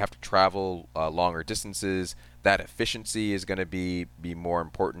where you have to travel longer distances, that efficiency is going to be more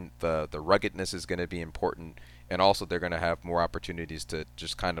important. The ruggedness is going to be important, and also they're going to have more opportunities to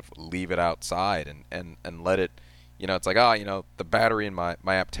just kind of leave it outside and let it. It's like, the battery in my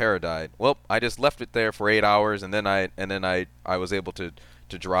Aptera died. Well, I just left it there for 8 hours, and then I was able to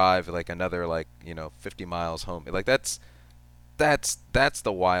drive like another 50 miles home. Like that's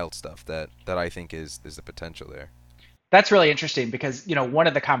the wild stuff that I think is the potential there. That's really interesting because, one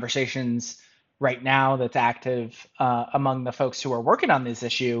of the conversations right now that's active among the folks who are working on this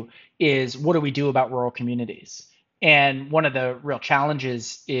issue is what do we do about rural communities? And one of the real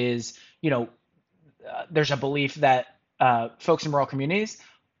challenges is, there's a belief that folks in rural communities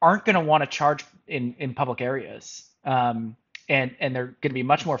aren't going to want to charge in public areas. And they're going to be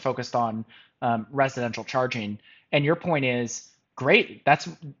much more focused on residential charging. And your point is great. That's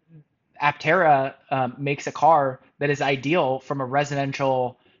Aptera makes a car that is ideal from a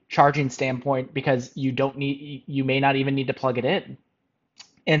residential charging standpoint because you may not even need to plug it in.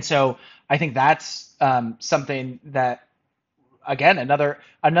 And so I think that's something that, again,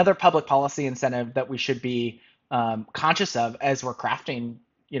 another public policy incentive that we should be conscious of as we're crafting,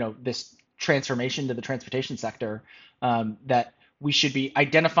 this transformation to the transportation sector. That we should be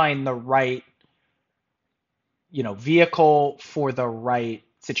identifying the right, vehicle for the right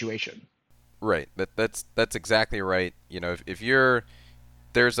situation. Right. That's exactly right. If you're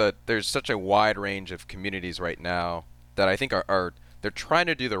there's such a wide range of communities right now that I think are they're trying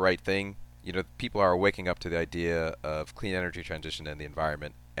to do the right thing. People are waking up to the idea of clean energy transition and the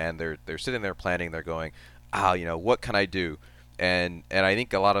environment, and they're sitting there planning. They're going, what can I do? And I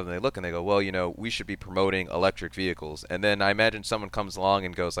think a lot of them, they look and they go, well, we should be promoting electric vehicles. And then I imagine someone comes along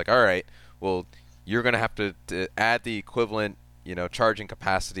and goes like, all right, well, you're going to have to add the equivalent, charging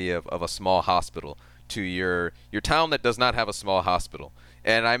capacity of a small hospital to your town that does not have a small hospital.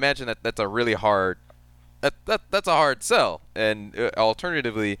 And I imagine that's a really hard that's a hard sell. And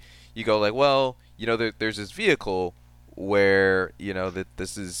alternatively, you go like, well, there's this vehicle where that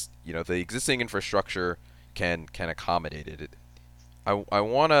this is the existing infrastructure can accommodate it. I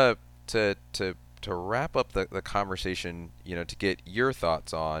want to wrap up the conversation, to get your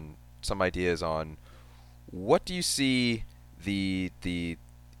thoughts on some ideas on what do you see the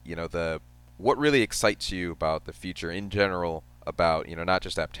what really excites you about the future in general, about not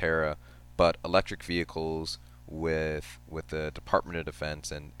just Aptera but electric vehicles with the Department of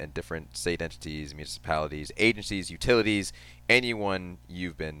Defense and different state entities, municipalities, agencies, utilities, anyone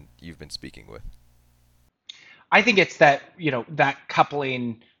you've been speaking with. I think it's that, that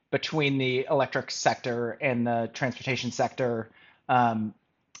coupling between the electric sector and the transportation sector um,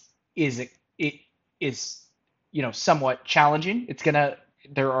 it is, somewhat challenging.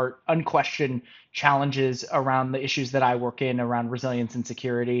 There are unquestioned challenges around the issues that I work in around resilience and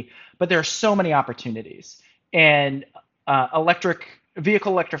security, but there are so many opportunities. And electric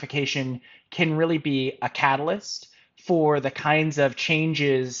vehicle electrification can really be a catalyst for the kinds of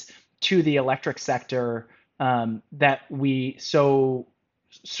changes to the electric sector that we so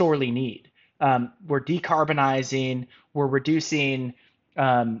sorely need. We're decarbonizing, we're reducing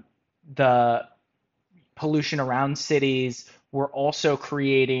the pollution around cities. We're also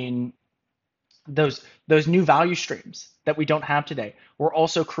creating those new value streams that we don't have today. We're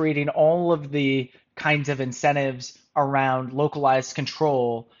also creating all of the kinds of incentives around localized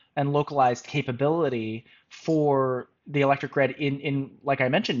control and localized capability for the electric grid in like I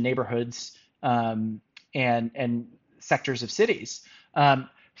mentioned, neighborhoods and sectors of cities.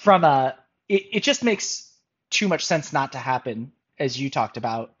 It just makes too much sense not to happen, as you talked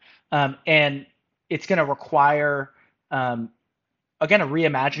about, and it's going to require again a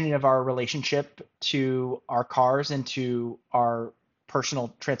reimagining of our relationship to our cars and to our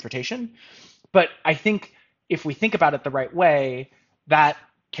personal transportation. But I think if we think about it the right way, that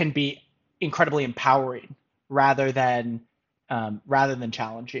can be incredibly empowering rather than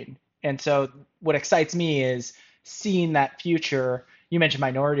challenging. And so what excites me is seeing that future. You mentioned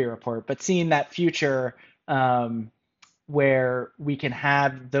Minority Report, but seeing that future where we can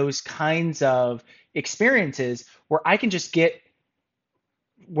have those kinds of experiences where I can just get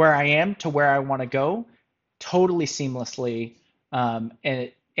where I am to where I want to go totally seamlessly,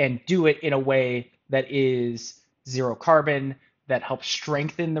 and do it in a way that is zero carbon, that helps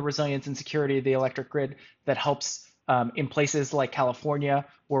strengthen the resilience and security of the electric grid, that helps in places like California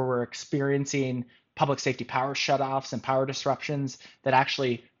where we're experiencing public safety power shutoffs and power disruptions, that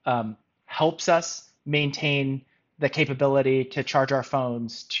actually helps us maintain the capability to charge our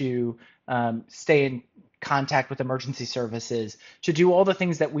phones, to stay in contact with emergency services, to do all the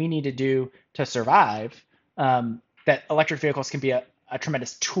things that we need to do to survive. That electric vehicles can be a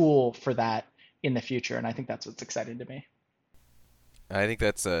tremendous tool for that in the future, and I think that's what's exciting to me. I think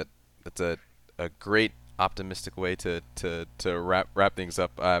that's a great optimistic way to wrap things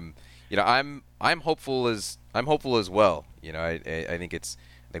up. I'm hopeful as well. I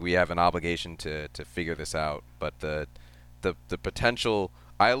think we have an obligation to figure this out, but the potential.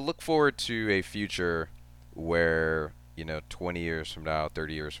 I look forward to a future where 20 years from now,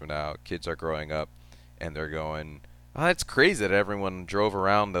 30 years from now, kids are growing up and they're going, "Oh, it's crazy that everyone drove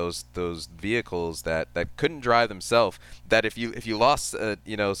around those vehicles that couldn't drive themselves. That if you lost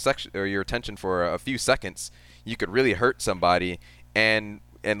section or your attention for a few seconds, you could really hurt somebody and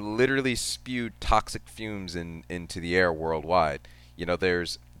literally spewed toxic fumes into the air worldwide."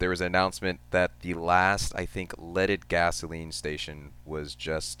 There was an announcement that the last, I think, leaded gasoline station was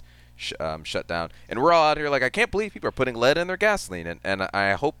just shut down, and we're all out here like, I can't believe people are putting lead in their gasoline, and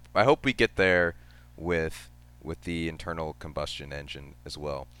I hope we get there with the internal combustion engine as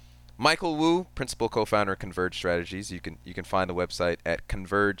well. Michael Wu, principal co-founder of Converge Strategies. You can find the website at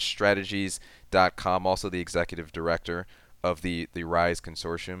convergestrategies.com. Also the executive director of the Rise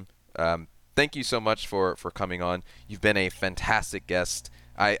Consortium. Thank you so much for coming on. You've been a fantastic guest.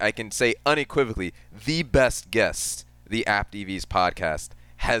 I can say unequivocally the best guest the Apt EVs podcast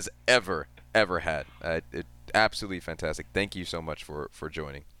has ever had. Absolutely fantastic. Thank you so much for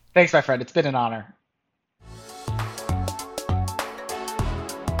joining. Thanks, my friend. It's been an honor.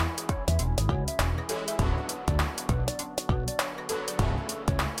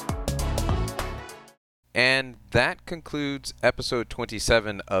 And that concludes episode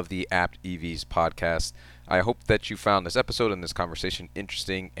 27 of the Apt EVs podcast. I hope that you found this episode and this conversation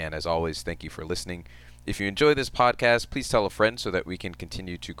interesting, and as always, thank you for listening. If you enjoy this podcast, please tell a friend so that we can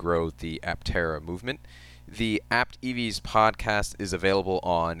continue to grow the Aptera movement. The Apt EVs podcast is available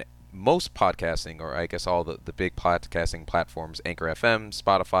on most podcasting, or I guess all the big podcasting platforms, Anchor FM,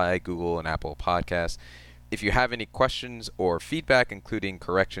 Spotify, Google, and Apple Podcasts. If you have any questions or feedback, including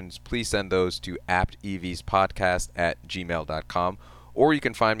corrections, please send those to aptevspodcast@gmail.com, or you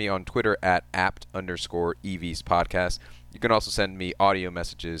can find me on Twitter at apt_evspodcast. You can also send me audio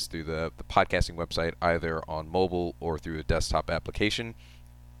messages through the podcasting website, either on mobile or through a desktop application.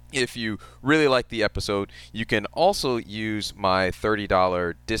 If you really like the episode, you can also use my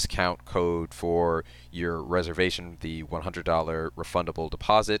 $30 discount code for your reservation, the $100 refundable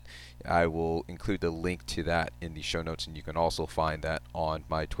deposit. I will include the link to that in the show notes, and you can also find that on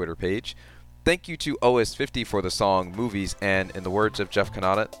my Twitter page. Thank you to OS50 for the song Movies, and in the words of Jeff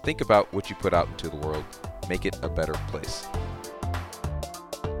Kanata, think about what you put out into the world. Make it a better place.